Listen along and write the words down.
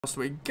Else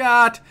we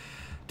got?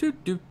 I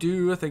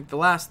think the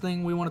last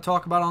thing we want to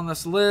talk about on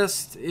this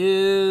list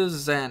is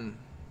ZEN.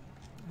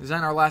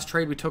 ZEN, our last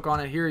trade we took on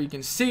it here. You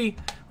can see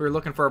we were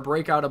looking for a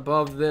breakout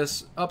above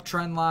this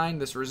uptrend line,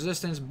 this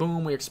resistance.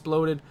 Boom, we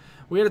exploded.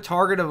 We had a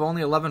target of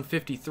only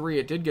 1153.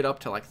 It did get up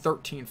to like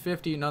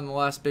 1350.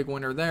 Nonetheless, big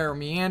winner there.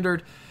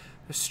 Meandered,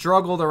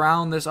 struggled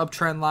around this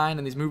uptrend line,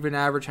 and these moving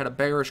average had a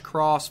bearish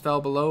cross, fell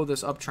below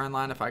this uptrend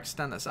line. If I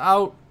extend this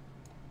out,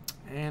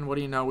 and what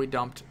do you know, we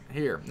dumped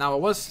here. Now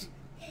it was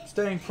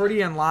staying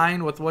pretty in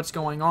line with what's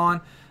going on.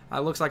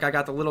 Looks like I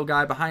got the little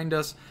guy behind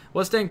us.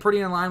 Was staying pretty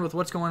in line with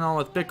what's going on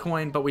with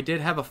Bitcoin, but we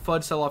did have a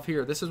FUD sell-off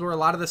here. This is where a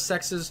lot of the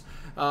sexes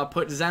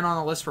put ZEN on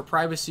the list for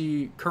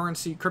privacy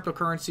currency,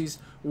 cryptocurrencies,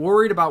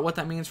 worried about what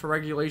that means for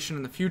regulation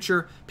in the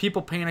future.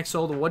 People panic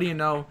sold. What do you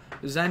know?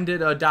 ZEN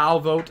did a DAO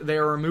vote. They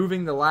are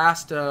removing the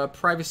last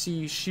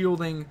privacy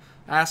shielding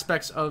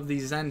aspects of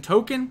the ZEN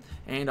token,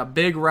 and a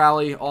big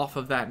rally off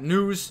of that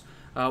news.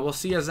 We'll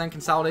see as ZEN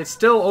consolidates.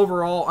 Still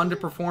overall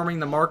underperforming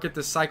the market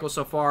this cycle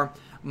so far.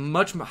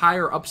 Much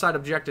higher upside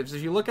objectives.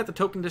 If you look at the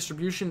token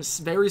distribution, it's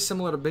very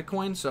similar to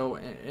Bitcoin. So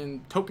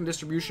in token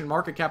distribution,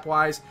 market cap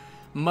wise,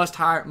 much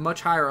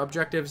higher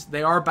objectives.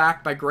 They are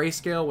backed by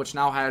Grayscale, which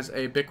now has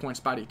a Bitcoin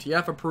spot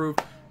ETF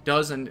approved.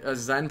 Does a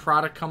ZEN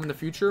product come in the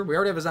future? We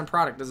already have a ZEN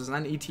product. Does a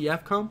ZEN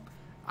ETF come?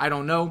 I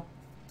don't know.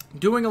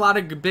 Doing a lot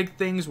of big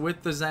things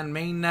with the ZEN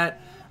mainnet.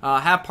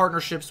 Have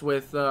partnerships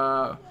with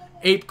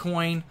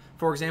ApeCoin.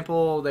 For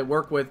example, they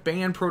work with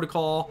Band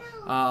Protocol,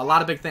 a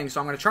lot of big things.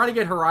 So I'm going to try to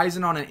get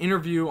Horizon on an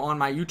interview on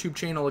my YouTube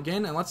channel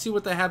again, and let's see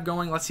what they have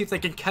going. Let's see if they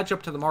can catch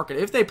up to the market.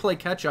 If they play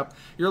catch up,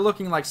 you're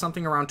looking like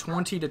something around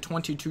 $20 to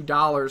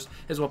 $22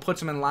 is what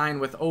puts them in line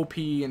with OP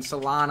and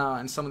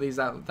Solana and some of these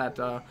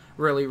that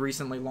really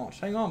recently launched.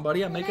 Hang on,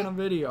 buddy. I'm making a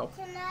video.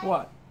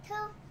 What? Can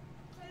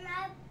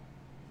I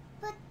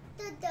put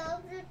the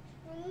dogs a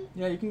treat?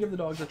 Yeah, you can give the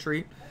dogs a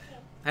treat.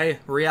 Hey,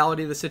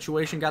 reality of the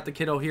situation. Got the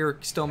kiddo here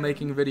still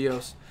making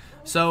videos.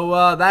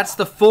 So that's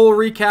the full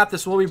recap.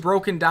 This will be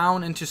broken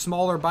down into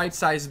smaller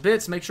bite-sized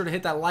bits. Make sure to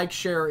hit that like,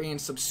 share,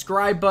 and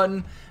subscribe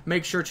button.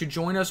 Make sure to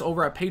join us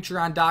over at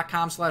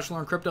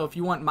patreon.com/learncrypto if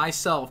you want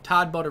myself,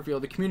 Todd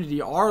Butterfield, the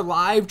community, our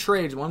live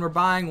trades, when we're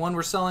buying, when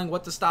we're selling,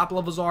 what the stop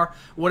levels are,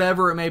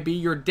 whatever it may be.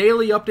 Your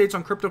daily updates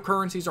on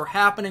cryptocurrencies are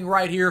happening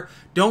right here.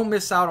 Don't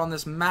miss out on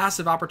this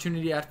massive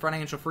opportunity at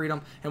financial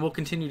freedom, and we'll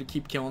continue to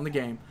keep killing the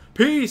game.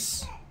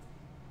 Peace!